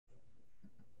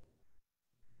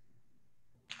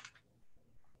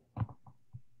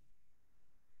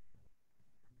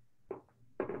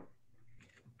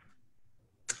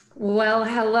Well,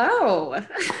 hello.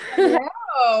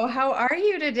 Hello, how are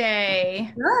you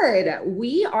today? Good.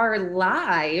 We are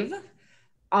live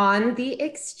on the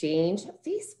Exchange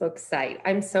Facebook site.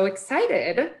 I'm so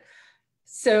excited.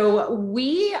 So,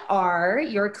 we are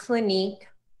your Clinique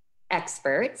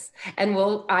experts, and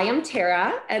I am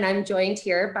Tara, and I'm joined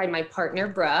here by my partner,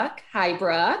 Brooke. Hi,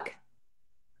 Brooke.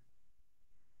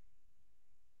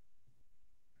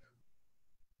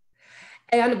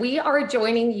 And we are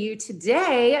joining you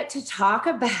today to talk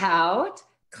about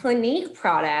Clinique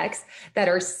products that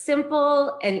are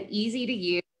simple and easy to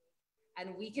use.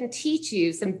 And we can teach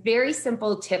you some very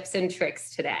simple tips and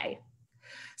tricks today.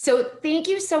 So, thank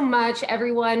you so much,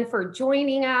 everyone, for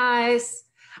joining us.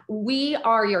 We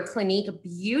are your Clinique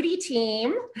beauty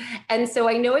team. And so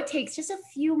I know it takes just a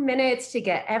few minutes to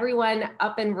get everyone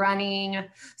up and running.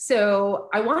 So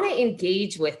I want to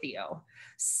engage with you.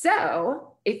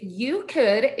 So if you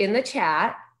could in the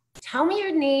chat, tell me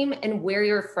your name and where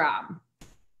you're from.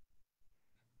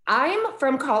 I'm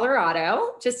from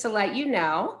Colorado, just to let you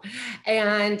know,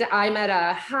 and I'm at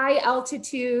a high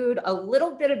altitude. A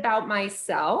little bit about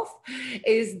myself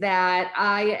is that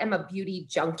I am a beauty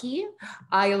junkie.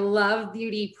 I love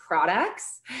beauty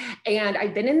products, and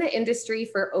I've been in the industry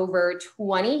for over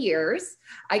 20 years.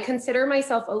 I consider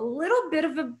myself a little bit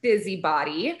of a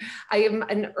busybody. I am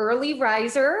an early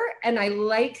riser, and I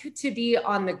like to be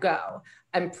on the go.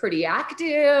 I'm pretty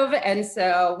active, and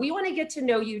so we want to get to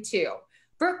know you too.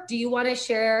 Brooke, do you want to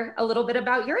share a little bit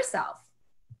about yourself?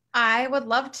 I would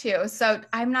love to. So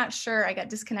I'm not sure, I got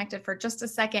disconnected for just a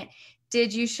second.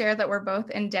 Did you share that we're both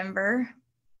in Denver?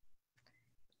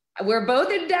 We're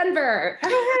both in Denver.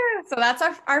 So that's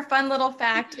our fun little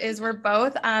fact is we're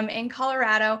both in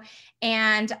Colorado,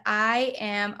 and I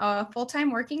am a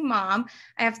full-time working mom.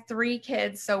 I have 3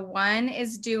 kids. So one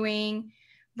is doing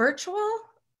virtual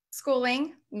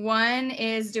schooling, one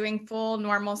is doing full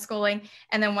normal schooling,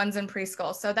 and then one's in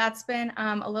preschool. So that's been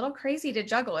a little crazy to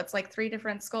juggle. It's like 3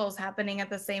 different schools happening at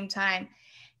the same time.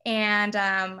 And,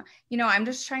 I'm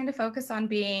just trying to focus on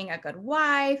being a good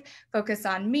wife, focus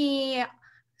on me,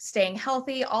 staying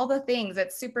healthy, all the things.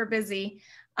 It's super busy.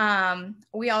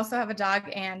 We also have a dog,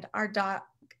 and our dog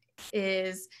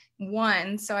is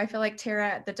 1. So I feel like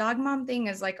Tara, the dog mom thing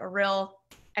is like a real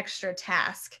extra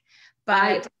task,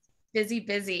 I but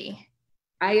busy.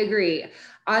 I agree.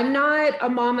 I'm not a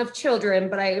mom of children,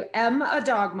 but I am a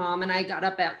dog mom, and I got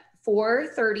up at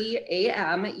 4:30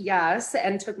 a.m. Yes,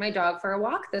 and took my dog for a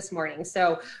walk this morning.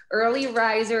 So early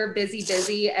riser,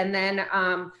 busy, and then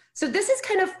so this is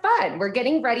kind of fun. We're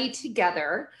getting ready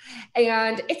together,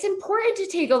 and it's important to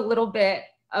take a little bit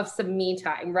of some me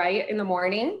time, right, in the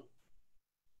morning.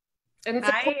 And it's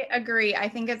I agree. I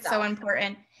think it's so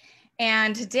important.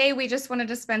 And today we just wanted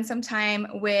to spend some time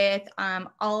with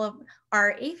all of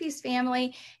our AAFES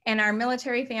family and our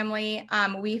military family.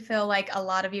 We feel like a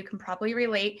lot of you can probably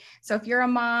relate. So if you're a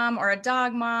mom or a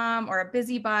dog mom or a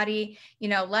busybody,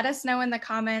 let us know in the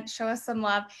comments, show us some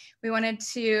love. We wanted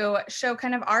to show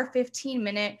kind of our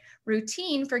 15-minute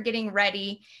routine for getting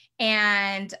ready.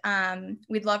 And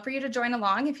we'd love for you to join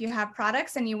along if you have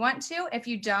products and you want to. If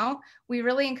you don't, we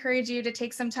really encourage you to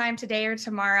take some time today or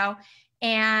tomorrow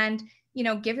and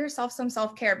give yourself some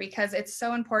self-care, because it's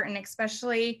so important,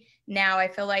 especially now. I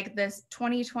feel like this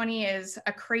 2020 is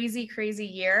a crazy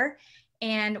year,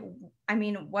 and I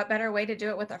mean, what better way to do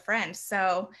it with a friend?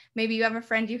 So maybe you have a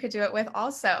friend you could do it with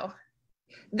also.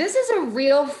 This is a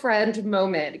real friend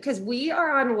moment because we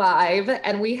are on live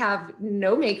and we have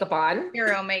no makeup on.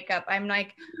 Zero makeup. I'm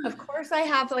like, of course I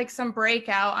have like some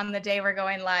breakout on the day we're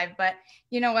going live, but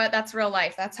you know what? That's real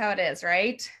life. That's how it is,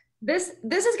 right? This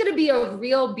is going to be a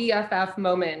real BFF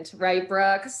moment, right,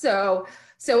 Brooke? So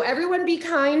everyone be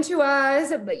kind to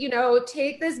us, but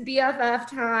take this BFF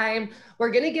time.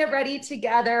 We're going to get ready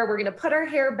together. We're going to put our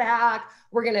hair back.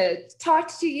 We're going to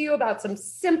talk to you about some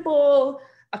simple,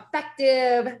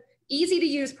 effective, easy to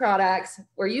use products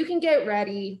where you can get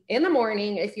ready in the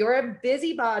morning if you're a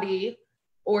busybody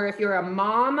or if you're a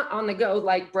mom on the go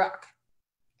like Brooke.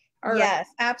 All right. Yes,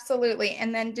 absolutely.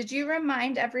 And then did you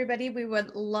remind everybody, we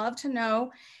would love to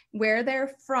know where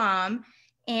they're from.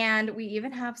 And we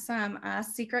even have some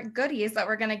secret goodies that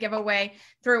we're going to give away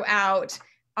throughout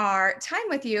our time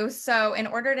with you. So in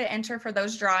order to enter for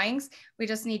those drawings, we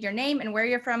just need your name and where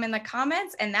you're from in the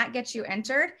comments, and that gets you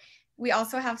entered. We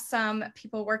also have some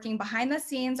people working behind the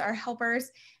scenes, our helpers,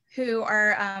 who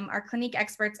are our Clinique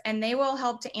experts, and they will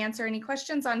help to answer any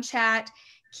questions on chat,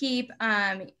 keep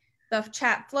the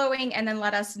chat flowing, and then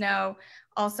let us know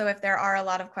also if there are a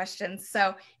lot of questions.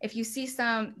 So if you see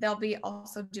some, they'll be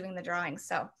also doing the drawing.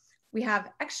 So We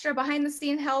have extra behind the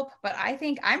scene help, but I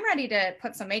think I'm ready to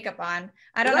put some makeup on.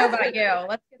 I don't know Let's about you.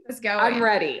 Let's get this I'm going.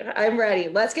 ready. I'm ready.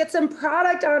 Let's get some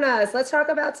product on us. Let's talk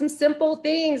about some simple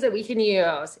things that we can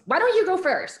use. Why don't you go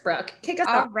first, Brooke? Kick us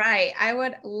All off. right. I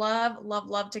would love, love,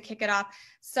 love to kick it off.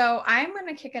 So I'm going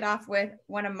to kick it off with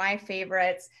one of my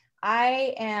favorites.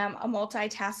 I am a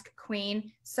multitask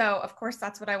queen. So of course,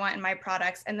 that's what I want in my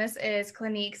products. And this is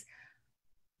Clinique's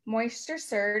Moisture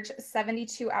Surge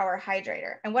 72-hour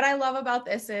hydrator. And what I love about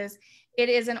this is it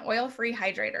is an oil-free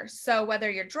hydrator. So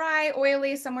whether you're dry,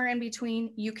 oily, somewhere in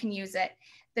between, you can use it.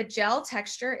 The gel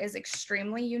texture is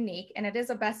extremely unique and it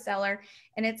is a bestseller.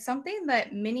 And it's something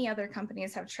that many other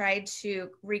companies have tried to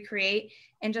recreate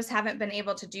and just haven't been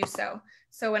able to do so.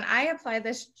 So when I apply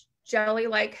this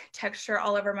jelly-like texture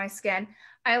all over my skin,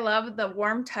 I love the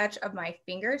warm touch of my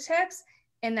fingertips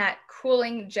and that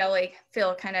cooling jelly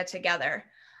feel kind of together.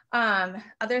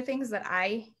 Other things that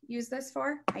I use this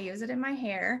for, I use it in my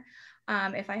hair.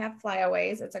 If I have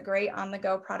flyaways, it's a great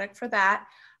on-the-go product for that.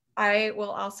 I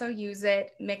will also use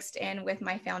it mixed in with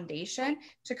my foundation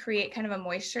to create kind of a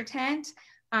moisture tint.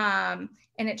 And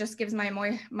it just gives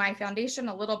my foundation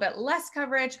a little bit less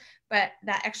coverage, but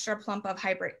that extra plump of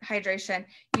hydration.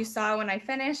 You saw when I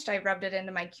finished, I rubbed it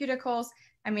into my cuticles.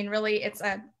 I mean, really, it's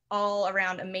a all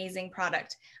around amazing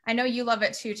product. I know you love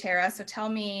it too, Tara. So tell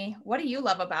me, what do you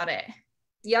love about it?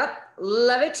 Yep,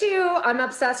 love it too. I'm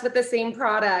obsessed with the same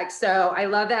product. So I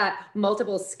love that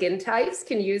multiple skin types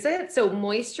can use it. So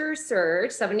Moisture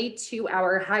Surge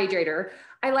 72-hour hydrator.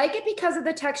 I like it because of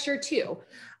the texture too.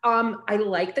 I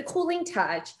like the cooling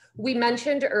touch. We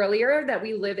mentioned earlier that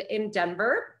we live in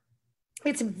Denver.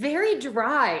 It's very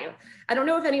dry. I don't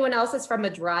know if anyone else is from a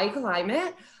dry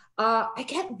climate. I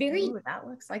get very Ooh, that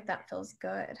looks like that feels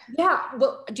good. Yeah.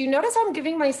 Well, do you notice I'm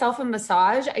giving myself a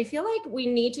massage? I feel like we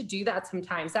need to do that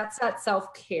sometimes. That's that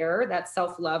self-care, that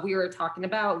self-love we were talking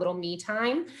about, a little me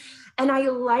time. And I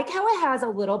like how it has a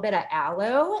little bit of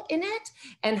aloe in it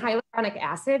and hyaluronic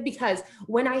acid because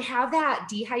when I have that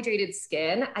dehydrated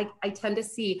skin, I tend to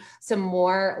see some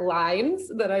more lines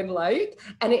that I like.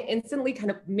 And it instantly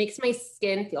kind of makes my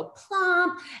skin feel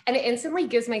plump and it instantly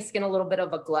gives my skin a little bit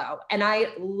of a glow. And I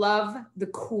love the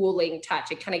cooling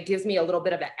touch. It kind of gives me a little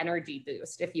bit of an energy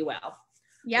boost, if you will.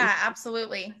 Yeah,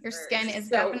 absolutely. Your skin is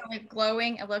definitely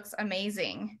glowing. It looks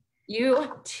amazing.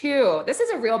 You too. This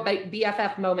is a real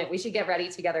BFF moment. We should get ready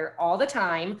together all the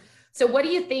time. So what do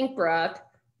you think, Brooke?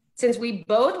 Since we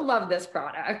both love this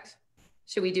product,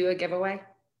 should we do a giveaway?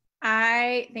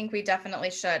 I think we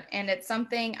definitely should. And it's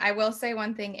something, I will say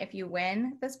one thing, if you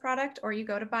win this product or you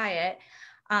go to buy it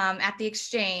at the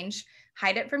exchange,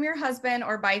 hide it from your husband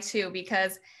or buy two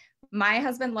because my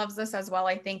husband loves this as well.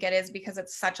 I think it is because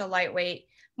it's such a lightweight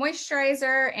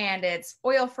moisturizer and it's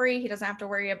oil free. He doesn't have to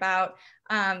worry about,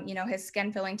 his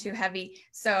skin feeling too heavy.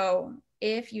 So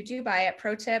if you do buy it,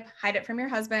 pro tip, hide it from your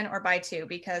husband or buy two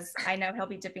because I know he'll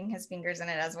be dipping his fingers in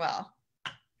it as well.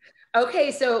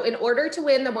 Okay, so in order to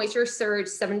win the Moisture Surge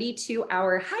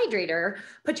 72-hour hydrator,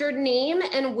 put your name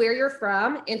and where you're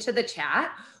from into the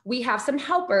chat. We have some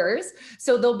helpers,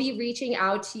 so they'll be reaching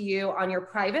out to you on your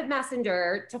private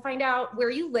messenger to find out where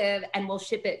you live and we'll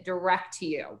ship it direct to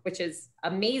you, which is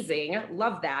amazing.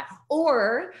 Love that.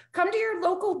 Or come to your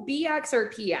local BX or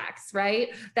PX, right?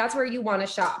 That's where you want to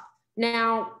shop.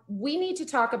 Now, we need to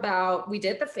talk about, we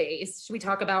did the face. Should we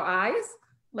talk about eyes?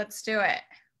 Let's do it.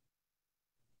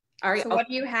 All right. So what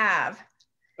do you have?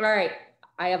 All right.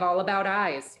 I have All About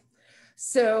Eyes.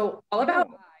 So All About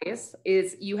Eyes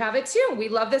is you have it too. We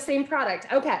love the same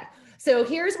product. Okay. So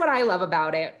here's what I love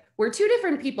about it. We're two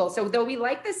different people. So though we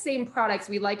like the same products,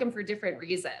 we like them for different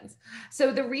reasons.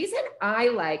 So the reason I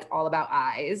like All About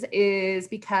Eyes is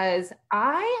because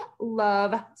I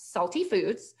love salty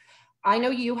foods. I know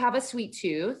you have a sweet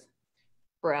tooth,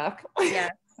 Brooke.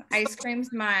 Yes. Ice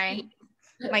cream's my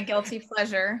guilty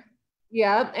pleasure.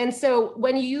 Yeah. And so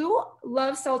when you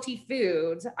love salty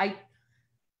foods,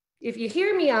 if you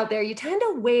hear me out there, you tend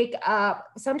to wake up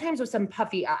sometimes with some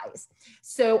puffy eyes.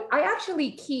 So I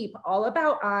actually keep All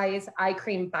About Eyes eye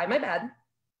cream by my bed.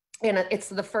 And it's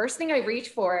the first thing I reach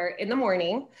for in the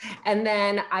morning. And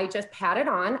then I just pat it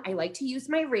on. I like to use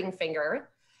my ring finger.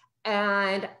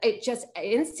 And it just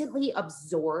instantly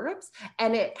absorbs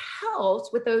and it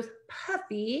helps with those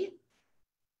puffiness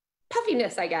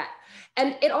I get.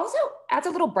 And it also adds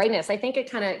a little brightness. I think it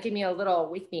kind of gave me a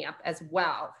little wake me up as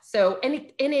well. So, and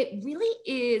it really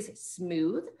is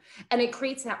smooth and it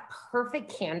creates that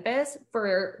perfect canvas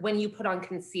for when you put on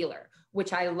concealer,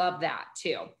 which I love that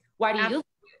too. Why do you?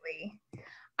 Absolutely.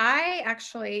 I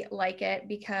actually like it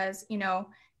because,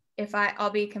 I'll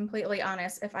be completely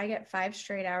honest, if I get 5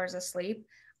 straight hours of sleep,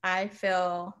 I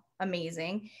feel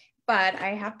amazing, but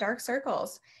I have dark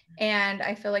circles, and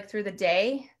I feel like through the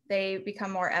day they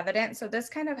become more evident. So this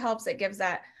kind of helps. It gives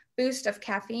that boost of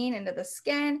caffeine into the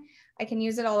skin. I can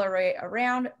use it all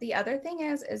around. The other thing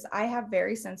is I have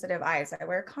very sensitive eyes. I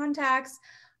wear contacts,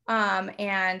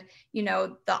 and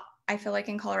I feel like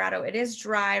in Colorado it is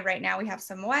dry right now. We have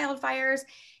some wildfires,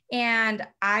 and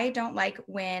I don't like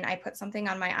when I put something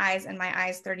on my eyes and my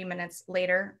eyes 30 minutes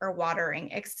later are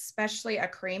watering, especially a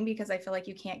cream, because I feel like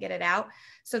you can't get it out.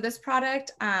 So this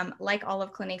product, like all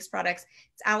of Clinique's products,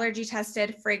 it's allergy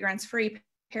tested, fragrance free,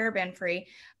 paraben free,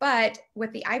 but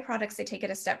with the eye products, they take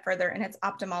it a step further, and it's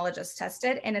ophthalmologist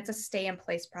tested, and it's a stay in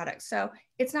place product. So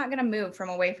it's not going to move from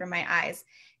away from my eyes.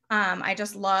 I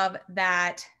just love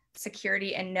that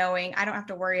security and knowing I don't have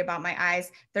to worry about my eyes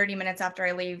 30 minutes after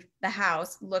I leave the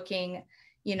house looking,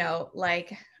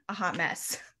 like a hot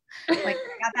mess. Like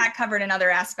I got that covered in other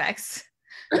aspects.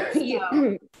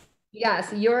 So.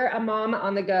 Yes, you're a mom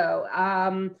on the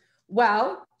go.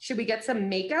 Well, should we get some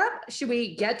makeup? Should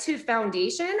we get to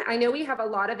foundation? I know we have a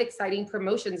lot of exciting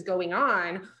promotions going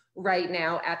on right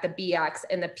now at the BX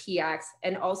and the PX,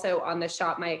 and also on the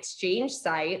Shop My Exchange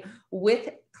site with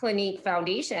Clinique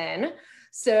Foundation.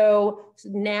 So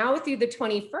now through the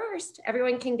 21st,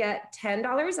 everyone can get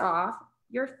 $10 off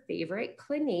your favorite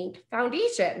Clinique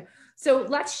foundation. So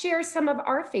let's share some of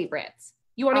our favorites.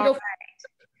 You want to go? Right.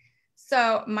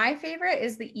 So my favorite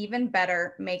is the Even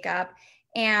Better makeup,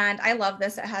 and I love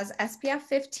this. It has SPF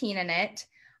 15 in it.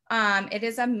 It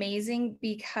is amazing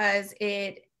because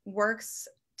it works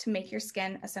to make your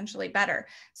skin essentially better.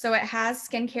 So it has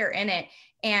skincare in it,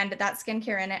 and that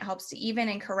skincare in it helps to even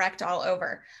and correct all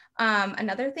over.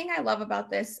 Another thing I love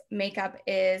about this makeup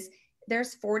is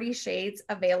there's 40 shades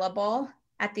available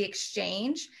at the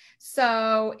exchange.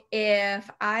 So if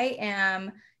I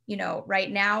am, right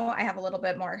now I have a little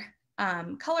bit more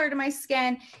color to my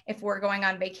skin. If we're going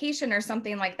on vacation or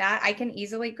something like that, I can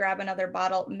easily grab another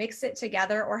bottle, mix it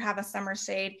together, or have a summer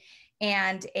shade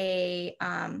and a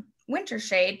winter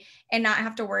shade, and not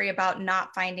have to worry about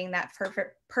not finding that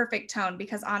perfect tone,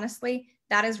 because honestly,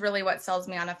 that is really what sells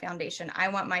me on a foundation. I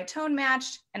want my tone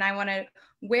matched, and I want to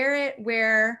wear it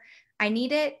where I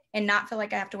need it and not feel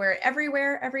like I have to wear it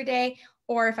everywhere every day.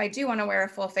 Or if I do want to wear a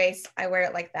full face, I wear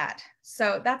it like that.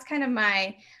 So that's kind of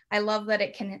I love that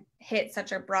it can hit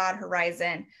such a broad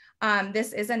horizon.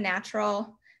 This is a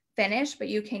natural finish, but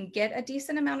you can get a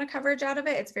decent amount of coverage out of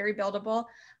it. It's very buildable.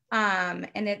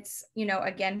 And it's,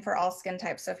 again, for all skin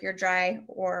types. So if you're dry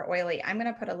or oily, I'm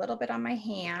going to put a little bit on my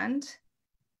hand,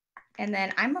 and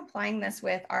then I'm applying this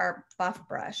with our buff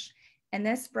brush. And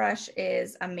this brush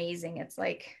is amazing. It's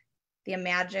like the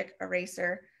magic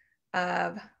eraser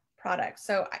of products.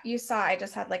 So you saw I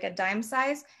just had like a dime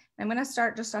size. I'm going to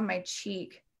start just on my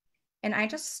cheek, and I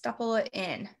just stipple it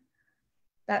in.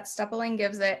 That stippling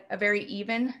gives it a very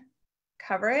even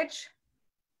coverage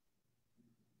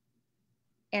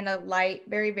and a light,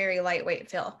 very, very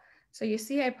lightweight feel. So you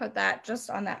see I put that just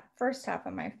on that first half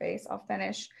of my face. I'll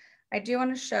finish. I do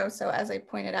want to show, so as I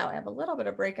pointed out, I have a little bit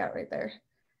of breakout right there.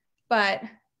 But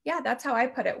yeah, that's how I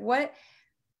put it. What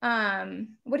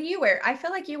do you wear? I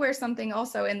feel like you wear something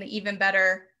also in the Even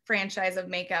Better franchise of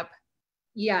makeup.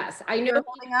 Yes, I know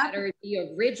Better,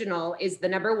 the original is the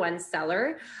 #1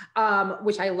 seller,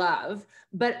 which I love,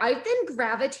 but I've been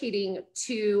gravitating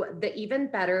to the Even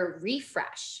Better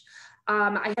Refresh.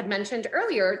 I had mentioned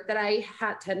earlier that I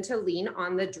tend to lean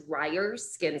on the drier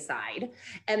skin side.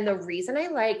 And the reason I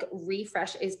like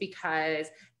Refresh is because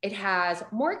it has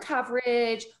more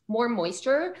coverage, more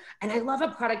moisture, and I love a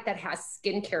product that has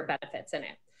skincare benefits in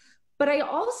it. But I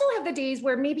also have the days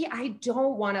where maybe I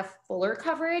don't want a fuller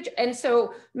coverage. And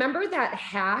so remember that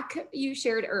hack you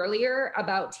shared earlier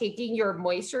about taking your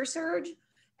moisture surge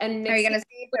and mixing? Are you going to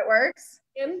see if it works?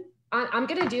 I'm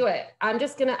going to do it. I'm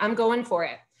going for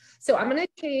it. So I'm going to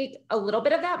take a little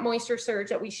bit of that moisture surge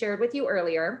that we shared with you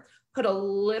earlier, put a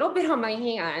little bit on my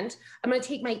hand. I'm going to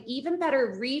take my Even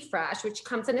Better Refresh, which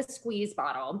comes in a squeeze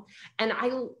bottle. And I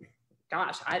don't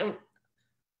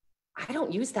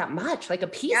use that much, like a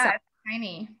piece. Yeah, it's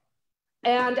tiny.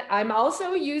 And I'm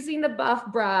also using the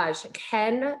buff brush.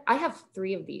 I have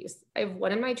 3 of these. I have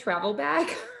one in my travel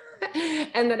bag.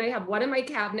 And then I have one in my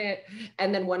cabinet,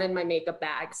 and then one in my makeup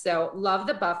bag. So love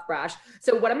the buff brush.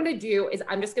 So what I'm going to do is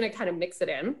I'm just going to kind of mix it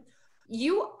in.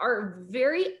 You are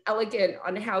very elegant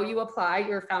on how you apply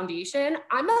your foundation.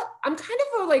 I'm kind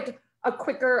of a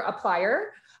quicker applier.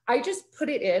 I just put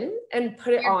it in and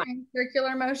put it on.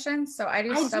 Circular motion. So I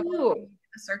do the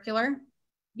circular.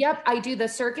 Yep, I do the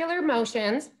circular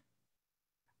motions.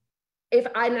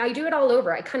 I do it all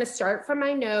over. I kind of start from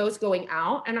my nose going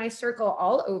out, and I circle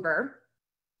all over.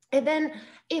 And then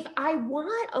if I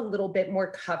want a little bit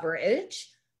more coverage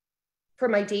for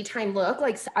my daytime look,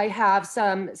 like I have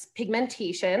some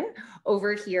pigmentation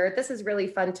over here. This is really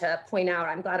fun to point out.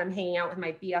 I'm glad I'm hanging out with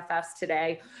my BFFs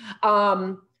today.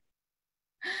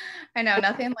 I know,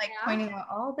 nothing like pointing out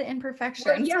all the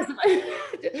imperfections. Yes,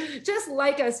 just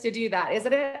like us to do that,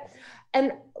 isn't it?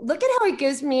 And look at how it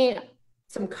gives me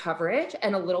some coverage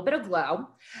and a little bit of glow.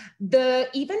 The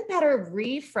Even Better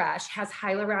Refresh has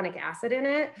hyaluronic acid in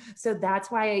it. So that's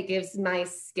why it gives my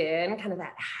skin kind of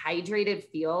that hydrated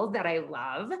feel that I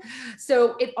love.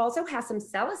 So it also has some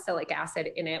salicylic acid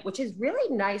in it, which is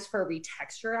really nice for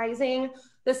retexturizing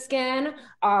the skin,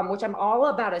 which I'm all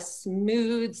about a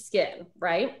smooth skin,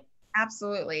 right?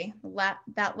 Absolutely.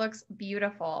 That looks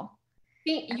beautiful.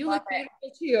 You look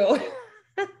beautiful too.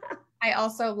 I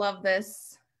also love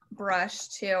this brush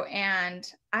too. And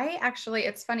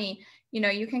it's funny,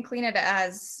 you can clean it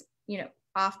as,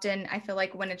 often. I feel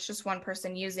like when it's just one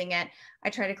person using it, I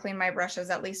try to clean my brushes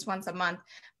at least once a month.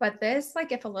 But this,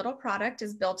 like if a little product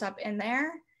is built up in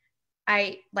there,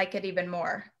 I like it even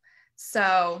more.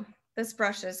 So this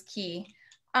brush is key.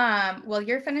 While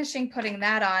you're finishing putting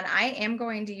that on, I am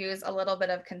going to use a little bit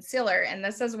of concealer. And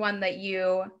this is one that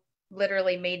you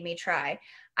literally made me try.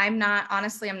 I'm not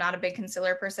a big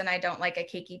concealer person. I don't like a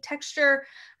cakey texture.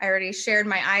 I already shared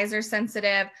my eyes are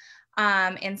sensitive.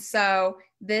 And so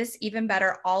this Even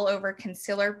Better All Over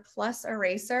Concealer Plus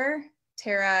Eraser,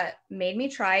 Tara made me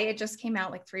try. It just came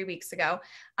out like 3 weeks ago.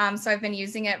 So I've been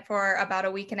using it for about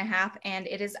a week and a half, and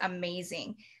it is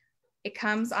amazing. It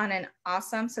comes on an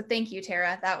awesome, so thank you,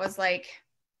 Tara. That was like,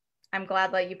 I'm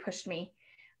glad that you pushed me.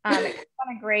 It comes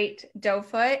on a great doe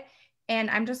foot, and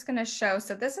I'm just gonna show,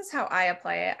 so this is how I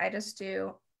apply it. I just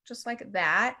do just like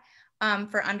that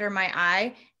for under my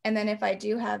eye. And then if I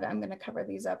do have, I'm gonna cover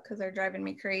these up because they're driving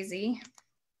me crazy.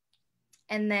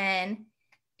 And then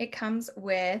it comes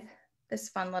with this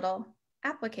fun little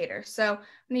applicator. So I'm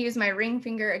gonna use my ring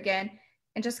finger again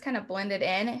and just kind of blend it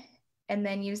in, and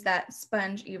then use that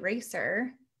sponge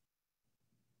eraser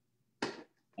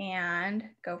and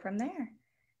go from there.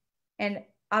 And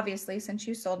obviously, since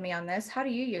you sold me on this, how do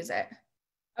you use it?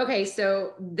 Okay,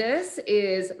 so this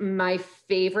is my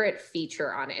favorite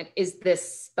feature on it, is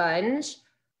this sponge,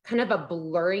 kind of a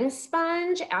blurring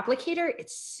sponge applicator.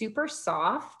 It's super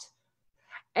soft.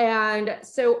 And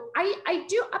so I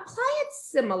do apply it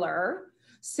similar.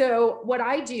 So what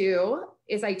I do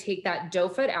is I take that doe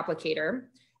foot applicator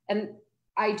and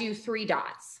I do 3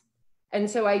 dots. And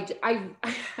so I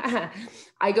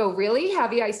go really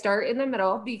heavy. I start in the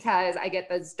middle because I get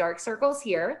those dark circles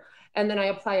here. And then I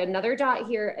apply another dot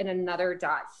here and another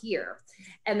dot here.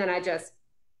 And then I just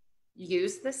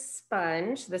use this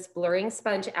sponge, this blurring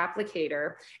sponge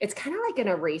applicator. It's kind of like an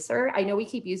eraser. I know we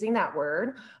keep using that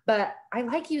word, but I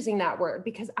like using that word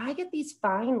because I get these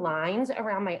fine lines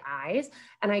around my eyes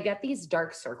and I get these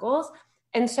dark circles.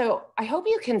 And so I hope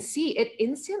you can see it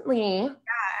instantly.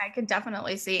 Yeah, I can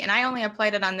definitely see. And I only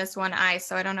applied it on this one eye,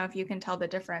 so I don't know if you can tell the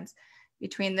difference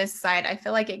between this side. I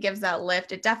feel like it gives that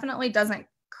lift. It definitely doesn't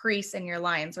crease in your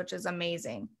lines, which is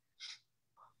amazing.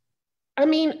 I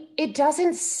mean, it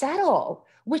doesn't settle,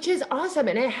 which is awesome.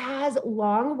 And it has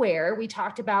long wear. We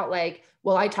talked about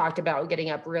I talked about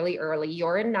getting up really early.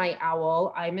 You're a night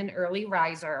owl. I'm an early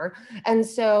riser. And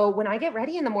so when I get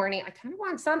ready in the morning, I kind of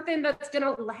want something that's going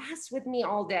to last with me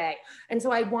all day. And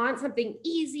so I want something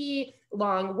easy,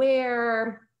 long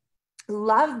wear.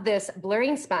 Love this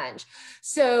blurring sponge.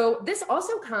 So this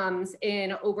also comes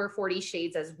in over 40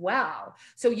 shades as well.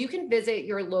 So you can visit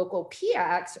your local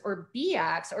PX or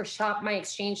BX or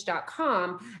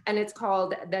shopmyexchange.com, and it's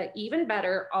called the Even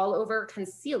Better All Over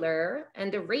Concealer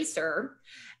and Eraser.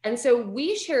 And so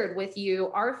we shared with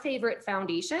you our favorite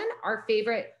foundation, our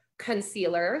favorite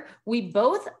concealer. We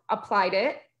both applied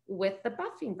it with the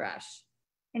buffing brush.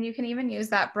 And you can even use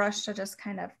that brush to just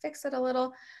kind of fix it a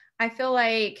little. I feel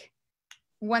like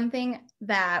one thing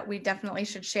that we definitely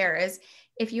should share is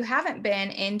if you haven't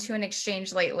been into an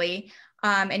exchange lately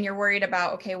and you're worried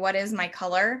about, okay, what is my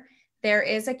color? There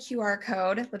is a QR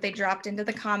code that they dropped into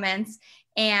the comments,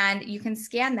 and you can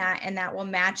scan that and that will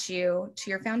match you to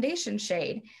your foundation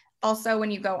shade. Also, when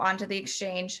you go onto the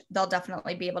exchange, they'll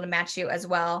definitely be able to match you as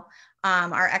well.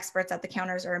 Our experts at the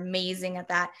counters are amazing at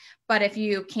that. But if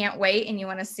you can't wait and you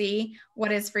want to see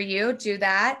what is for you, do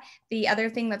that. The other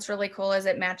thing that's really cool is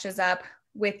it matches up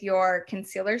with your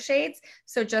concealer shades.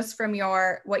 So just from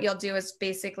what you'll do is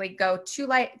basically go 2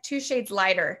 shades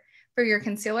lighter for your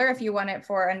concealer if you want it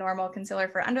for a normal concealer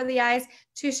for under the eyes,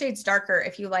 2 shades darker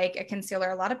if you like a concealer.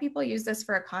 A lot of people use this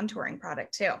for a contouring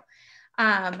product too.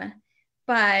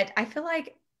 But I feel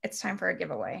like it's time for a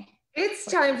giveaway. It's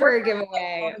time for a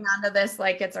giveaway. Holding on to this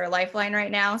like it's our lifeline right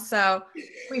now. So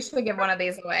we should give one of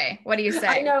these away. What do you say?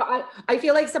 I know. I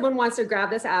feel like someone wants to grab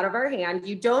this out of our hand.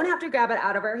 You don't have to grab it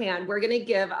out of our hand. We're going to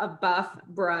give a buff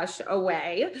brush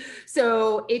away.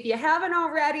 So if you haven't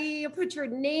already, put your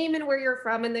name and where you're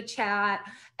from in the chat,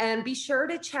 and be sure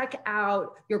to check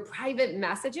out your private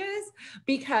messages,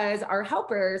 because our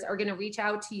helpers are going to reach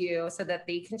out to you so that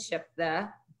they can ship the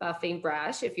buffing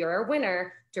brush, if you're a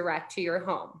winner, direct to your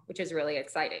home, which is really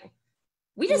exciting.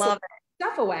 We just love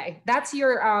stuff away. That's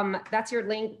your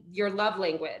love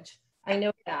language. I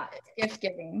know that. Gift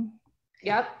giving.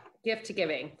 Yep, gift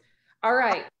giving. All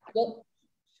right. Well,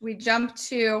 we jump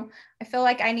to, I feel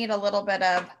like I need a little bit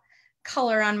of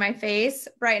color on my face,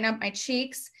 brighten up my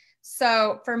cheeks.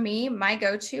 So for me, my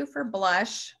go-to for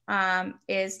blush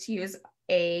is to use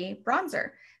a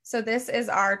bronzer. So this is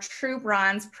our True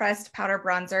Bronze Pressed Powder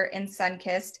Bronzer in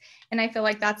Sunkissed. And I feel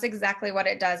like that's exactly what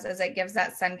it does, is it gives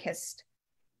that sun-kissed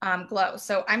glow.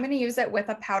 So I'm going to use it with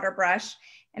a powder brush,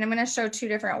 and I'm going to show two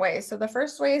different ways. So the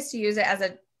first way is to use it as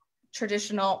a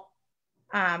traditional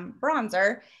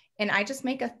bronzer, and I just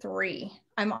make a 3.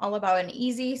 I'm all about an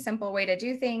easy, simple way to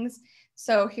do things.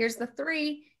 So here's the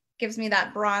 3, gives me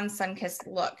that bronze sun-kissed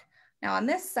look. Now on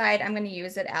this side, I'm going to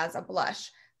use it as a blush.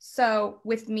 So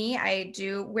with me, I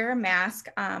do wear a mask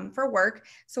for work.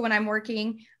 So when I'm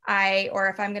working, or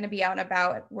if I'm going to be out and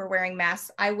about, we're wearing masks,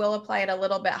 I will apply it a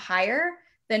little bit higher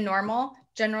than normal.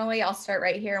 Generally, I'll start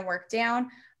right here and work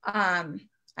down. I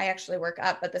actually work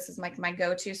up, but this is like my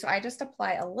go-to. So I just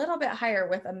apply a little bit higher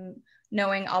with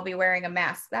knowing I'll be wearing a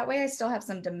mask. That way I still have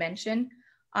some dimension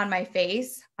on my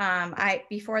face.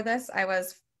 Before this, I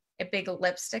was a big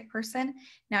lipstick person.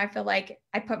 Now I feel like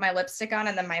I put my lipstick on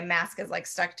and then my mask is like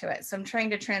stuck to it. So I'm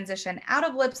trying to transition out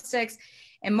of lipsticks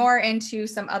and more into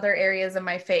some other areas of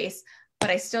my face, but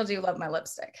I still do love my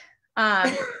lipstick.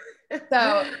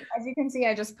 So as you can see,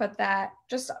 I just put that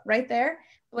just right there,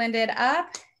 blend it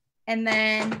up. And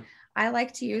then I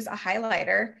like to use a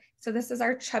highlighter. So this is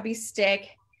our Chubby Stick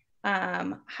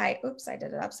oops, I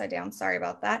did it upside down. Sorry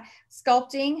about that.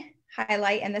 Sculpting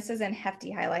highlight. And this is in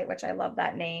Hefty Highlight, which I love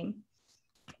that name.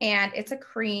 And it's a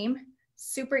cream,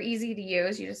 super easy to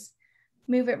use. You just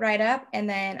move it right up. And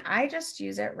then I just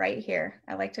use it right here.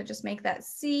 I like to just make that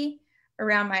C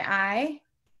around my eye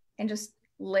and just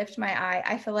lift my eye.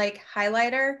 I feel like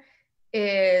highlighter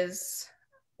is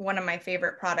one of my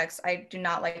favorite products. I do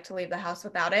not like to leave the house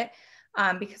without it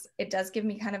because it does give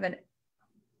me kind of an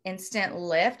instant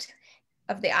lift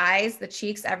of the eyes, the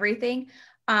cheeks, everything.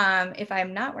 If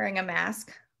I'm not wearing a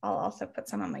mask, I'll also put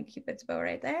some on my Cupid's bow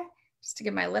right there just to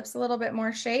give my lips a little bit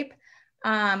more shape.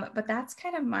 But that's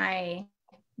kind of my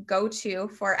go-to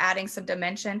for adding some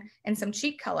dimension and some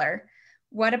cheek color.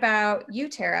 What about you,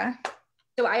 Tara?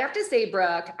 So I have to say,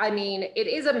 Brooke, I mean, it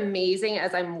is amazing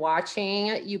as I'm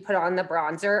watching you put on the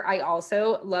bronzer. I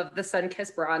also love the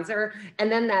sun-kissed bronzer.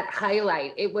 And then that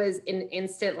highlight, it was an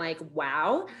instant like,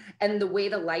 wow. And the way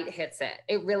the light hits it,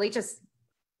 it really just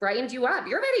brightened you up.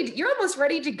 You're almost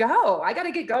ready to go. I got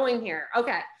to get going here.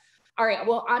 Okay. All right.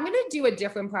 Well, I'm going to do a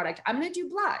different product. I'm going to do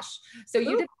blush. So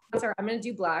you did bronzer, I'm going to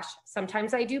do blush.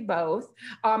 Sometimes I do both.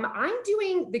 I'm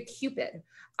doing the Cupid.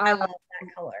 I love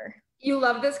that color. You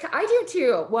love this? I do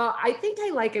too. Well, I think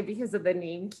I like it because of the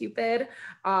name Cupid.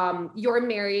 You're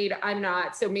married, I'm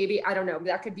not. So maybe, I don't know,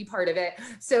 that could be part of it.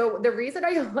 So the reason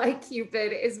I like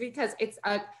Cupid is because it's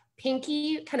a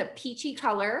pinky, kind of peachy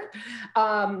color.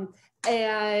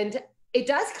 And it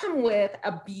does come with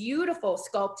a beautiful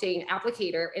sculpting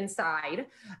applicator inside.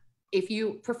 If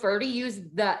you prefer to use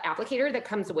the applicator that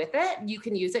comes with it, you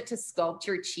can use it to sculpt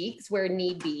your cheeks where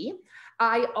need be.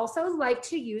 I also like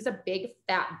to use a big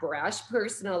fat brush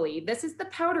personally. This is the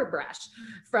powder brush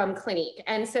from Clinique.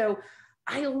 And so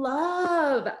I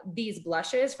love these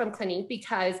blushes from Clinique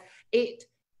because it's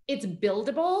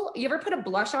buildable. You ever put a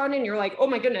blush on and you're like, oh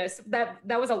my goodness, that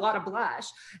was a lot of blush.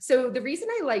 So the reason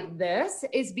I like this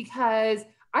is because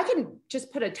I can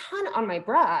just put a ton on my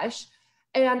brush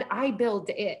and I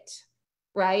build it,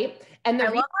 right? And I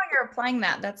love how you're applying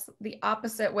that. That's the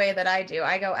opposite way that I do.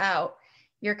 I go out,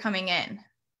 you're coming in.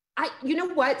 You know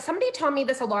what? Somebody taught me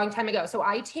this a long time ago. So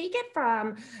I take it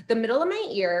from the middle of my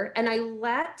ear and I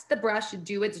let the brush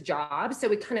do its job.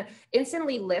 So it kind of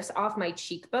instantly lifts off my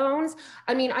cheekbones.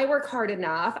 I mean, I work hard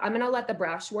enough. I'm going to let the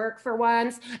brush work for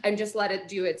once and just let it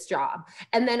do its job.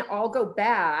 And then I'll go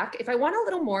back. If I want a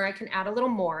little more, I can add a little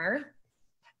more.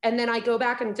 And then I go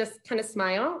back and just kind of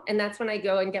smile. And that's when I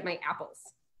go and get my apples.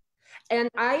 And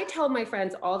I tell my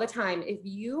friends all the time, if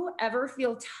you ever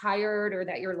feel tired or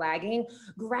that you're lagging,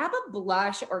 grab a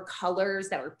blush or colors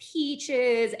that are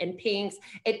peaches and pinks.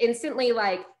 It instantly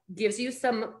like gives you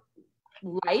some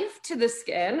life to the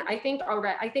skin. I think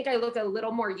I look a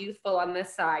little more youthful on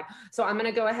this side. So I'm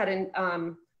gonna go ahead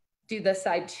and do this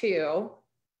side too.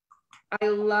 I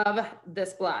love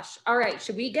this blush. All right,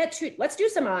 let's do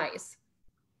some eyes.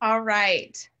 All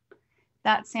right.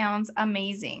 That sounds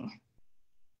amazing.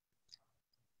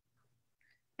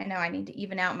 I know I need to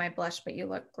even out my blush, but you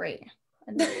look great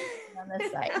on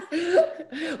this side.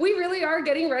 We really are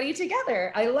getting ready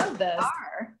together. I love this. We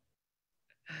are.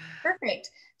 Perfect.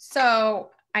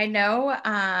 So I know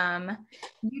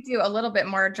you do a little bit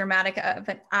more dramatic of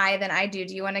an eye than I do.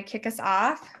 Do you want to kick us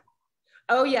off?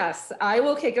 Oh yes, I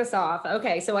will kick us off.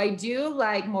 Okay, so I do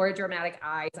like more dramatic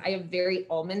eyes. I have very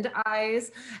almond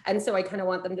eyes, and so I kind of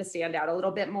want them to stand out a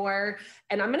little bit more.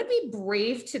 And I'm gonna be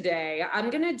brave today.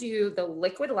 I'm gonna do the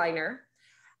liquid liner.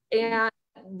 And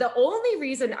the only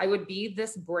reason I would be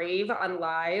this brave on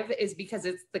live is because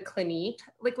it's the Clinique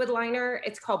liquid liner.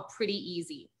 It's called Pretty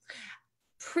Easy.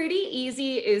 Pretty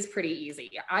Easy is pretty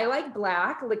easy. I like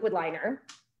black liquid liner,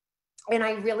 and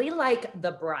I really like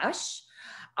the brush.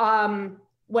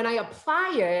 When I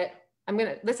apply it,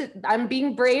 I'm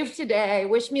being brave today.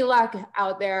 Wish me luck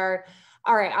out there.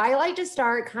 All right. I like to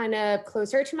start kind of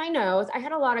closer to my nose. I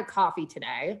had a lot of coffee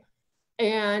today,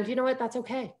 and you know what? That's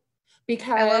okay.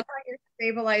 Because I love how you're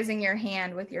stabilizing your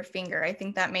hand with your finger. I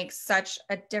think that makes such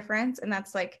a difference. And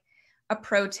that's like a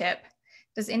pro tip.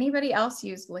 Does anybody else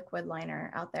use liquid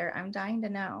liner out there? I'm dying to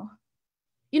know.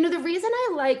 You know, the reason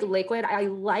I like liquid, I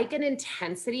like an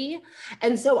intensity.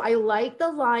 And so I like the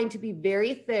line to be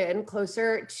very thin,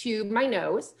 closer to my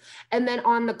nose. And then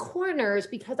on the corners,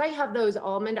 because I have those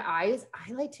almond eyes,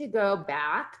 I like to go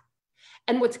back.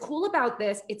 And what's cool about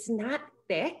this, it's not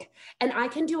thick, and I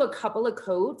can do a couple of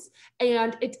coats,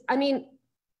 and it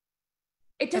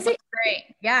doesn't. Great.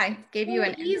 Yeah, it gave you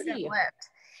an easy lift.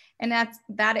 And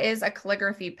that is a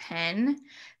calligraphy pen.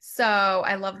 So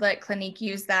I love that Clinique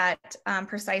used that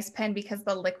precise pen because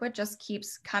the liquid just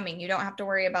keeps coming. You don't have to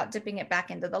worry about dipping it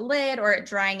back into the lid or it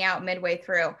drying out midway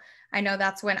through. I know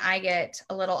that's when I get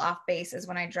a little off base, is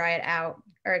when I dry it out,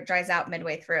 or it dries out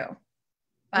midway through.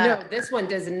 No, this one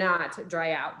does not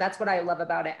dry out. That's what I love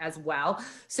about it as well.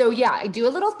 So yeah, I do a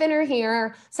little thinner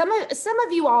here. Some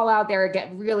of you all out there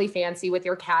get really fancy with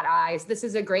your cat eyes. This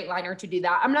is a great liner to do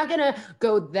that. I'm not gonna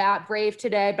go that brave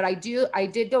today, but I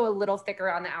did go a little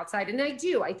thicker on the outside, and I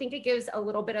think it gives a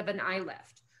little bit of an eye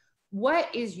lift.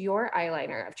 What is your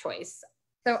eyeliner of choice?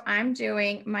 So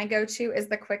my go-to is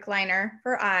the quick liner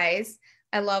for eyes.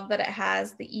 I love that it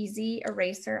has the easy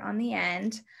eraser on the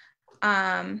end.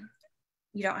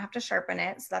 You don't have to sharpen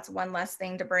it. So that's one less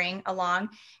thing to bring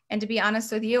along. And to be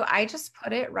honest with you, I just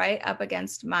put it right up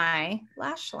against my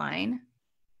lash line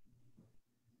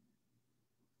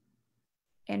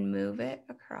and move it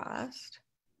across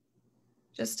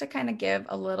just to kind of give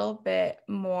a little bit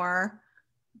more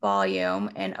volume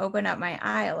and open up my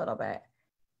eye a little bit.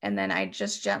 And then I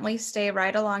just gently stay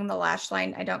right along the lash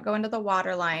line. I don't go into the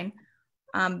waterline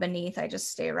beneath. I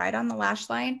just stay right on the lash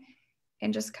line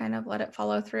and just kind of let it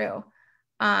follow through.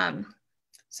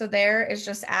 So there is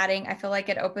just adding, I feel like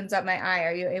it opens up my eye.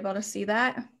 Are you able to see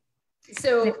that?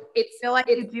 So if you feel like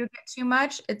you do get too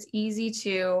much, it's easy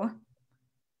to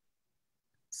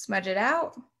smudge it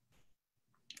out.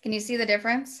 Can you see the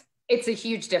difference? It's a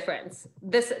huge difference.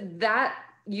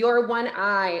 Your one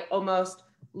eye almost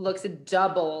looks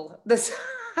double the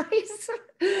size.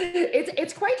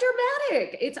 It's quite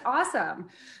dramatic. It's awesome.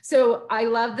 So I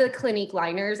love the Clinique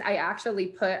liners. I actually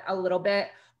put a little bit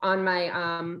on my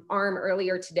arm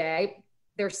earlier today.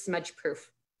 They're smudge proof.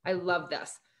 I love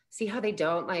this. See how they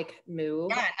don't like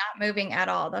move? Yeah, not moving at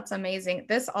all. That's amazing.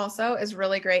 This also is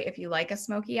really great if you like a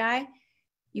smoky eye.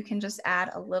 You can just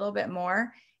add a little bit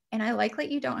more. And I like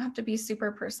that you don't have to be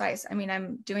super precise. I mean,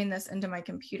 I'm doing this into my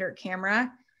computer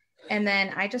camera, and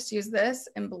then I just use this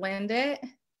and blend it,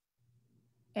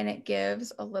 and it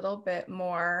gives a little bit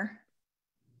more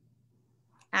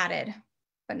added,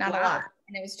 but not a lot.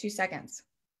 And it was 2 seconds.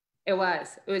 It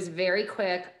was very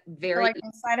quick, very like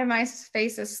the side of my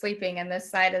face is sleeping and this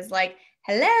side is like,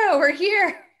 hello, we're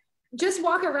here. Just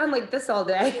walk around like this all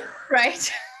day.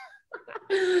 Right.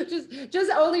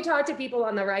 just only talk to people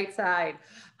on the right side.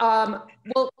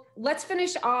 Well, let's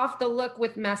finish off the look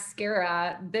with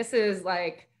mascara. This is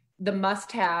like the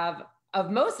must-have of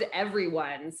most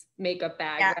everyone's makeup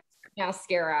bag. Yeah.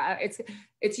 Mascara.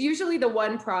 It's usually the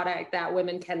one product that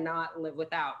women cannot live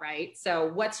without, right?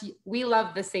 So we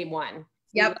love the same one.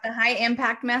 Yep, the high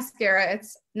impact mascara.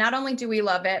 It's not only do we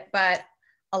love it, but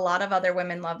a lot of other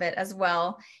women love it as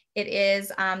well. It is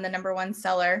the #1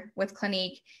 seller with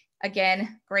Clinique.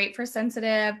 Again, great for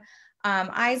sensitive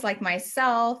eyes like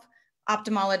myself.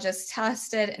 ophthalmologist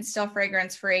tested and still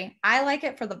fragrance free. I like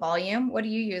it for the volume. What do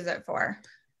you use it for?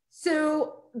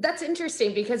 So that's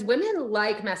interesting because women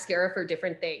like mascara for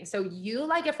different things. So you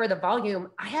like it for the volume.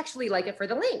 I actually like it for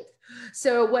the length.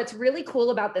 So what's really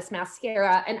cool about this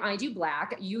mascara, and I do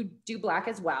black, you do black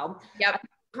as well. Yep. It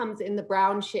comes in the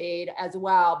brown shade as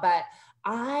well, but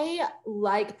I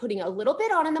like putting a little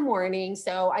bit on in the morning.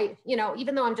 So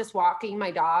even though I'm just walking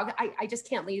my dog, I just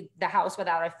can't leave the house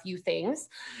without a few things.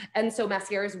 And so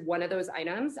mascara is one of those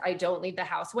items I don't leave the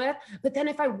house with. But then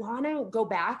if I want to go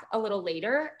back a little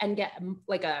later and get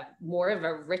like a more of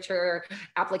a richer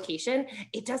application,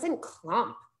 it doesn't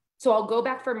clump. So I'll go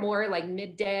back for more like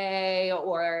midday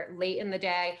or late in the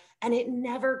day, and it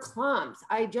never clumps.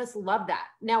 I just love that.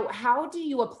 Now, how do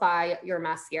you apply your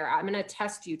mascara? I'm going to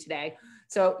test you today.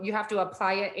 So you have to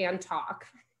apply it and talk.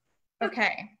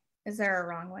 Okay. Is there a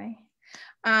wrong way?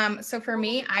 So for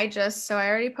me, I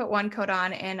already put one coat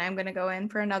on and I'm going to go in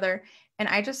for another. And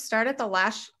I just start at the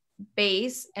lash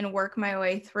base and work my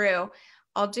way through.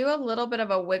 I'll do a little bit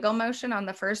of a wiggle motion on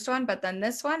the first one, but then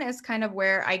this one is kind of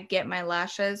where I get my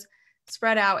lashes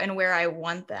spread out and where I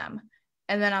want them.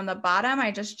 And then on the bottom,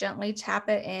 I just gently tap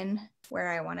it in where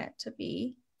I want it to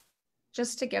be,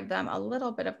 just to give them a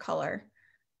little bit of color.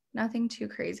 Nothing too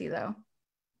crazy though.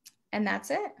 And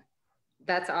that's it.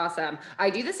 That's awesome. I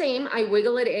do the same. I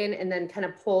wiggle it in and then kind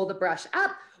of pull the brush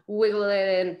up, wiggle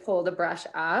it in, pull the brush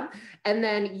up. And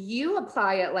then you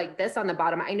apply it like this on the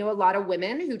bottom. I know a lot of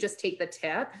women who just take the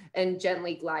tip and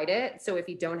gently glide it. So if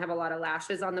you don't have a lot of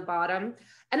lashes on the bottom,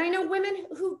 and I know women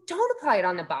who don't apply it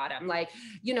on the bottom,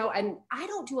 and I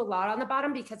don't do a lot on the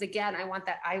bottom because again, I want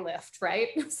that eye lift, right?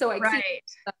 So I keep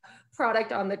the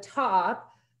product on the top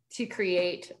to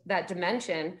create that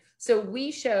dimension. So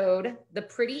we showed the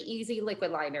Pretty Easy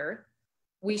liquid liner.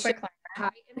 We showed high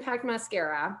impact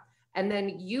mascara. And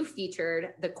then you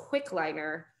featured the quick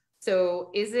liner. So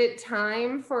is it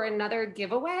time for another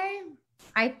giveaway?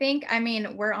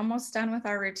 We're almost done with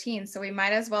our routine. So we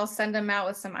might as well send them out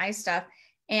with some eye stuff.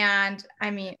 And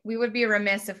we would be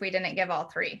remiss if we didn't give all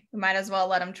three. We might as well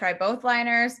let them try both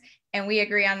liners. And we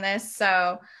agree on this.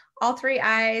 So all three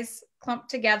eyes clumped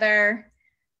together.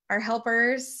 Our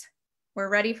helpers, we're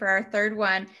ready for our third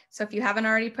one. So if you haven't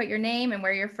already put your name and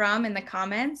where you're from in the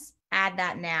comments, add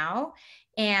that now.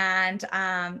 And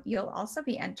you'll also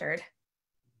be entered.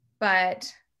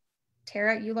 But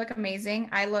Tara, you look amazing.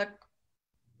 I look,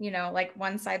 like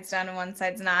one side's done and one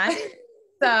side's not.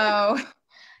 So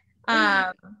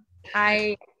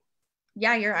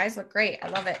your eyes look great. I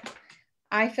love it.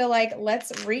 I feel like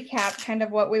let's recap kind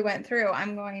of what we went through.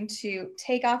 I'm going to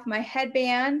take off my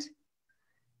headband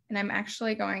and I'm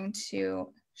actually going to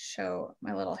show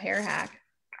my little hair hack.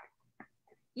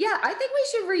 Yeah, I think we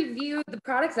should review the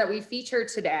products that we featured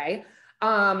today.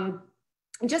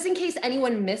 Just in case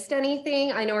anyone missed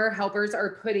anything, I know our helpers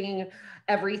are putting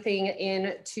everything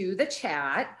into the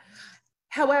chat.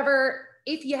 However,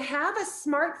 if you have a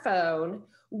smartphone,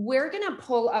 we're gonna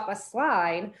pull up a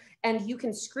slide and you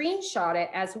can screenshot it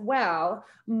as well.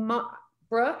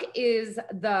 Brooke is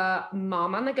the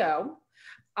mom on the go.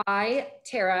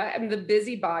 Tara, am the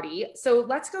busybody. So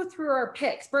let's go through our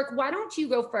picks. Brooke, why don't you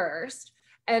go first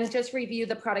and just review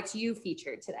the products you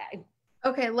featured today?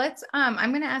 Okay,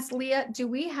 I'm going to ask Leah, do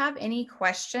we have any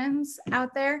questions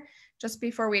out there just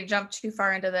before we jump too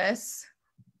far into this?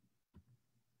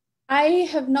 I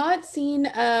have not seen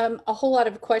a whole lot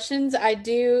of questions. I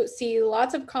do see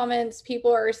lots of comments.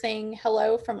 People are saying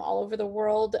hello from all over the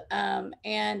world.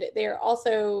 And they're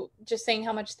also just saying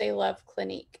how much they love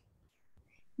Clinique.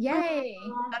 Yay,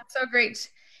 that's so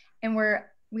great. And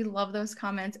we love those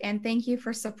comments and thank you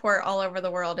for support all over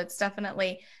the world. It's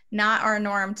definitely not our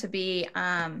norm to be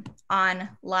on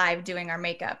live doing our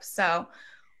makeup. So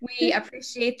we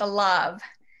appreciate the love.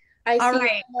 I see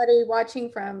somebody watching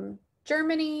from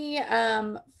Germany,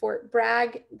 Fort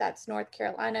Bragg, that's North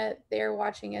Carolina. They're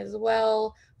watching as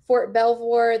well. Fort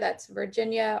Belvoir, that's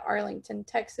Virginia, Arlington,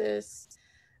 Texas,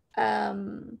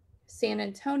 San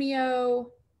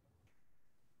Antonio.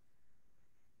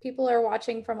 People are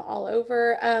watching from all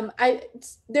over.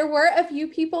 There were a few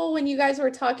people when you guys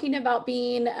were talking about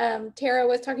being, Tara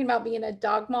was talking about being a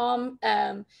dog mom.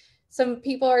 Some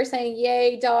people are saying,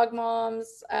 yay, dog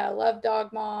moms, love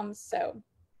dog moms. So.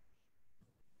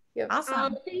 Yep.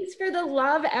 Awesome. Thanks for the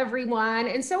love, everyone.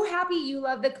 And so happy you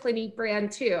love the Clinique brand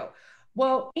too.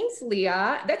 Well, thanks,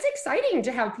 Leah. That's exciting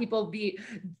to have people be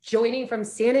joining from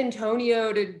San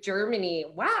Antonio to Germany.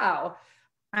 Wow.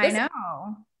 I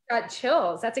know. Got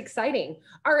chills. That's exciting.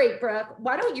 All right, Brooke,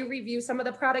 why don't you review some of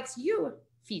the products you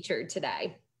featured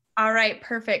today? All right,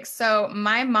 perfect. So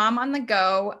my mom on the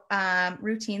go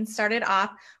routine started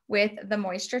off with the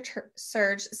Moisture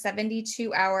Surge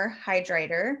 72-hour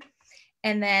hydrator.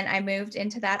 And then I moved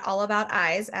into that All About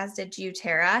Eyes, as did you,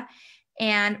 Tara.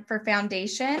 And for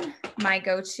foundation, my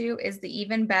go-to is the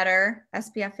Even Better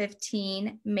SPF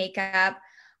 15 makeup.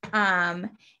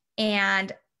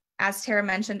 And as Tara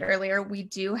mentioned earlier, we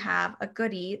do have a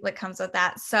goodie that comes with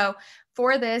that. So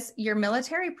for this, your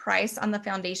military price on the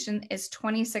foundation is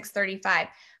 $26.35.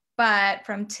 But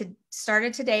from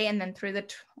started today and then through the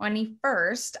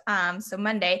 21st, so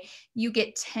Monday, you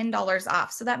get $10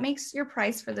 off. So that makes your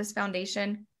price for this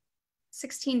foundation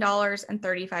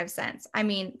 $16.35. I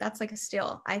mean, that's like a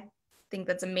steal. I think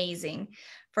that's amazing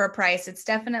for a price. It's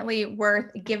definitely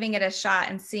worth giving it a shot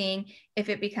and seeing if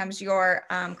it becomes your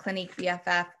Clinique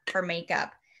BFF for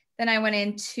makeup. Then I went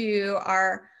into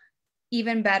our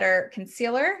Even Better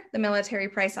concealer. The military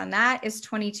price on that is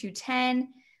 $22.10.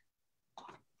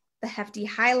 The Hefty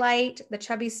Highlight, the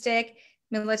Chubby Stick,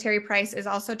 military price is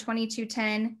also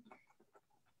 $22.10.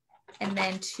 And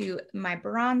then to my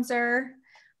bronzer,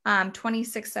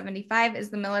 $26.75 is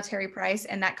the military price,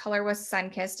 and that color was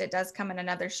Sunkissed. It does come in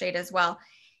another shade as well.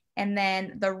 And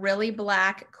then the Really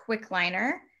Black Quick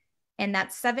Liner, and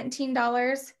that's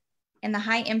 $17. And the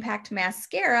High Impact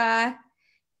Mascara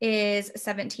is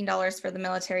 $17 for the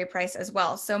military price as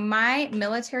well. So my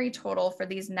military total for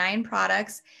these 9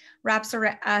 products wraps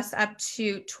us up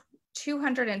to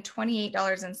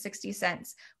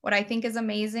 $228.60. What I think is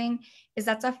amazing is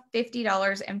that's a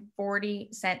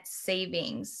 $50.40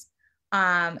 savings.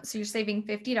 So you're saving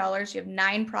 $50. You have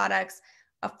 9 products,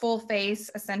 a full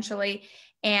face essentially,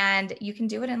 and you can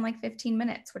do it in like 15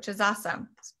 minutes, which is awesome.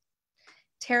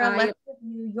 Tara, let's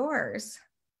review yours.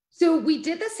 So we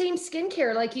did the same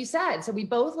skincare, like you said. So we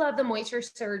both love the Moisture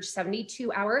Surge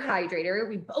 72-hour hydrator.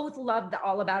 We both love the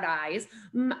All About Eyes.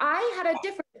 I had a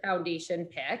different foundation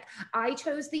pick. I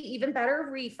chose the Even Better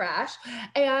Refresh.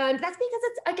 And that's because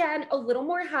it's, again, a little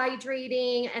more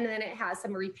hydrating, and then it has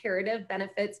some reparative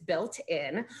benefits built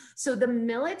in. So the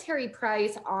military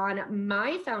price on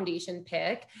my foundation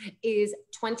pick is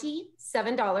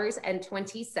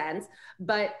 $27.20.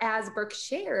 But as Brooke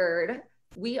shared,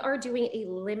 we are doing a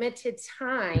limited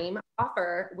time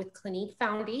offer with Clinique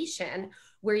Foundation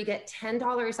where you get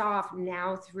 $10 off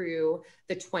now through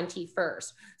the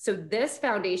 21st. So this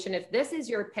foundation, if this is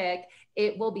your pick,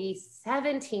 it will be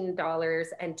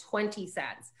 $17.20.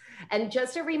 And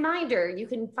just a reminder, you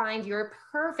can find your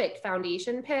perfect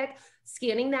foundation pick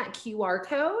scanning that QR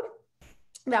code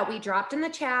that we dropped in the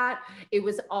chat. It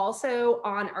was also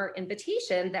on our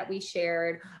invitation that we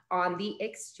shared on the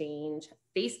Exchange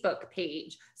Facebook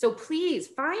page. So please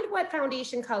find what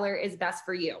foundation color is best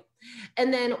for you.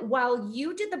 And then while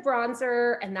you did the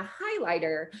bronzer and the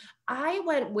highlighter, I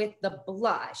went with the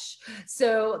blush.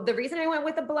 So the reason I went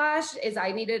with the blush is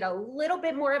I needed a little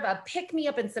bit more of a pick me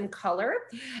up and some color.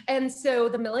 And so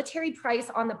the military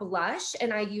price on the blush,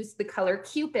 and I used the color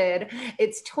Cupid,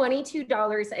 it's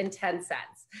 $22.10.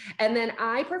 And then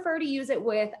I prefer to use it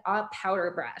with a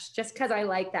powder brush just because I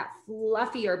like that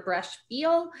fluffier brush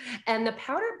feel. And the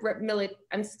powder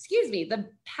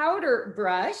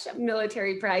brush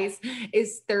military price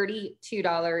is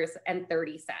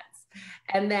 $32.30.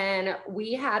 And then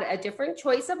we had a different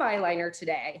choice of eyeliner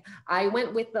today. I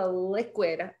went with the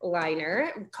liquid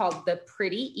liner called the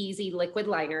Pretty Easy Liquid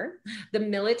Liner. The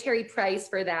military price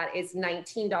for that is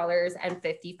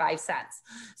 $19.55.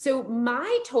 So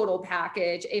my total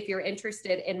package, if you're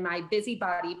interested in my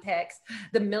busybody picks,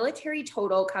 the military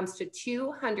total comes to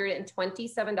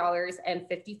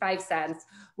 $227.55,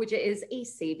 which is a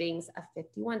savings of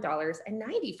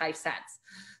 $51.95.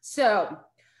 So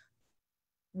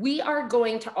we are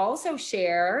going to also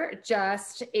share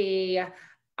just a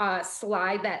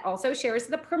slide that also shares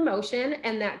the promotion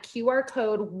and that QR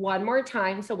code one more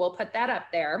time. So we'll put that up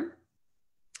there.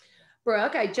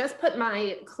 Brooke, I just put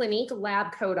my Clinique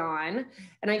lab coat on,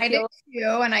 and I did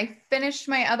too, and I finished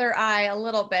my other eye a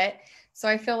little bit. So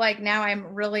I feel like now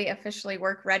I'm really officially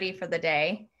work ready for the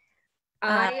day.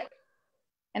 And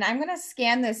I'm going to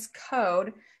scan this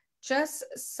code just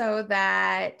so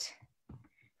that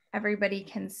everybody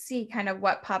can see kind of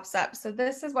what pops up. So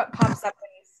this is what pops up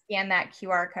when you scan that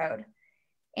QR code.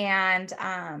 And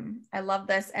I love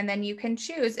this. And then you can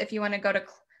choose if you want to go to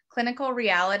Clinical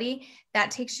Reality.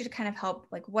 That takes you to kind of help,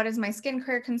 like, what is my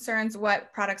skincare concerns?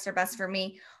 What products are best for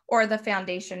me? Or the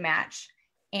foundation match.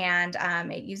 And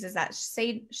it uses that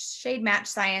shade match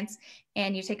science,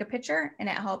 and you take a picture and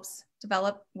it helps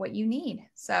develop what you need.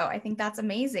 So I think that's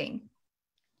amazing.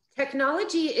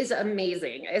 Technology is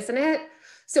amazing, isn't it?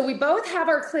 So we both have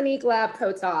our Clinique lab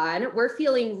coats on. We're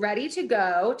feeling ready to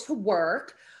go to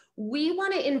work. We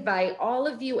want to invite all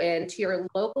of you in to your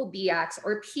local BX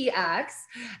or PX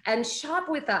and shop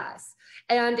with us.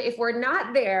 And if we're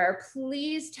not there,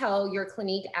 please tell your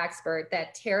Clinique expert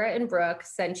that Tara and Brooke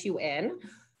sent you in.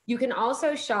 You can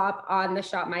also shop on the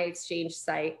Shop My Exchange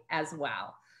site as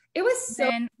well. It was so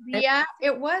And Leah,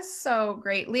 it was so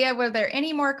great. Leah, were there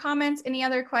any more comments, any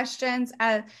other questions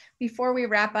before we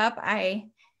wrap up?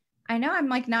 I know I'm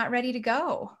like not ready to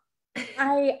go.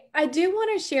 I do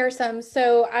want to share some.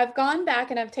 So I've gone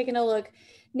back and I've taken a look.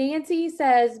 Nancy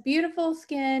says, beautiful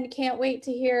skin. Can't wait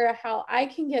to hear how I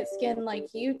can get skin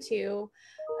like you two.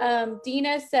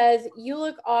 Dina says, you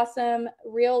look awesome,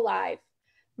 real life.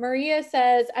 Maria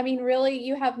says, I mean, really,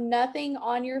 you have nothing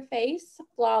on your face.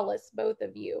 Flawless, both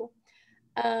of you.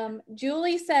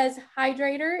 Julie says,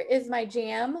 hydrator is my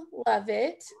jam. Love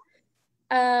it.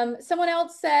 Someone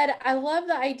else said, I love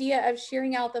the idea of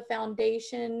shearing out the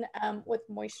foundation with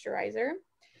moisturizer.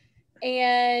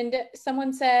 And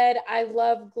someone said, I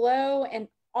love glow and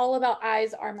All About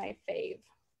Eyes are my fave.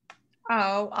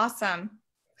 Oh, awesome.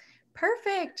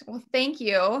 Perfect. Well, thank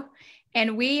you.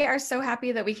 And we are so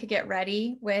happy that we could get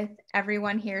ready with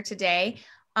everyone here today.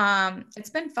 It's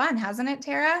been fun, hasn't it,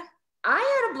 Tara? I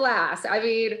had a blast. I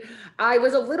mean, I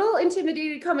was a little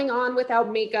intimidated coming on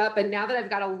without makeup. And now that I've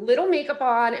got a little makeup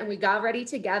on and we got ready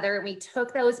together and we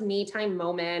took those me time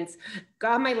moments,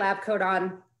 got my lab coat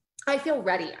on, I feel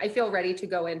ready. I feel ready to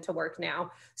go into work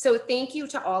now. So thank you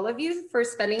to all of you for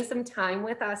spending some time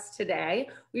with us today.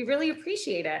 We really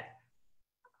appreciate it.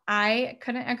 I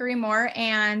couldn't agree more.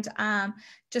 And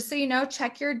just so you know,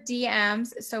 check your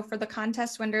DMs. So for the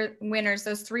contest winners,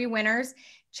 those 3 winners,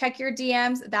 check your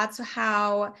DMs. That's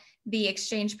how the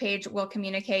exchange page will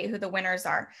communicate who the winners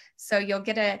are. So you'll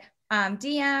get a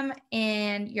DM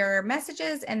in your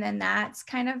messages, and then that's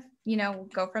kind of,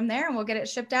 go from there, and we'll get it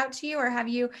shipped out to you or have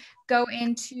you go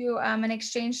into an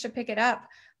exchange to pick it up.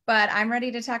 But I'm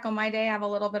ready to tackle my day. I have a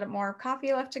little bit more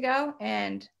coffee left to go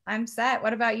and I'm set.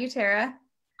 What about you, Tara?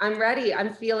 I'm ready.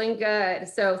 I'm feeling good.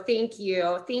 So thank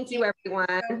you. Thank you, everyone.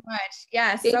 So much.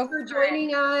 Yes. Thanks for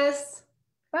joining us.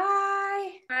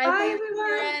 Bye. Bye,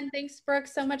 everyone. Thanks, Brooke,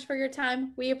 so much for your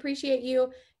time. We appreciate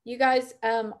you. You guys,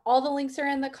 all the links are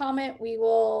in the comment. We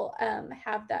will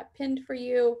have that pinned for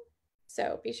you.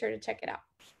 So be sure to check it out.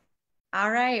 All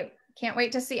right. Can't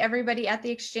wait to see everybody at the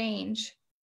exchange.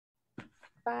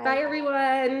 Bye. Bye,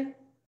 everyone.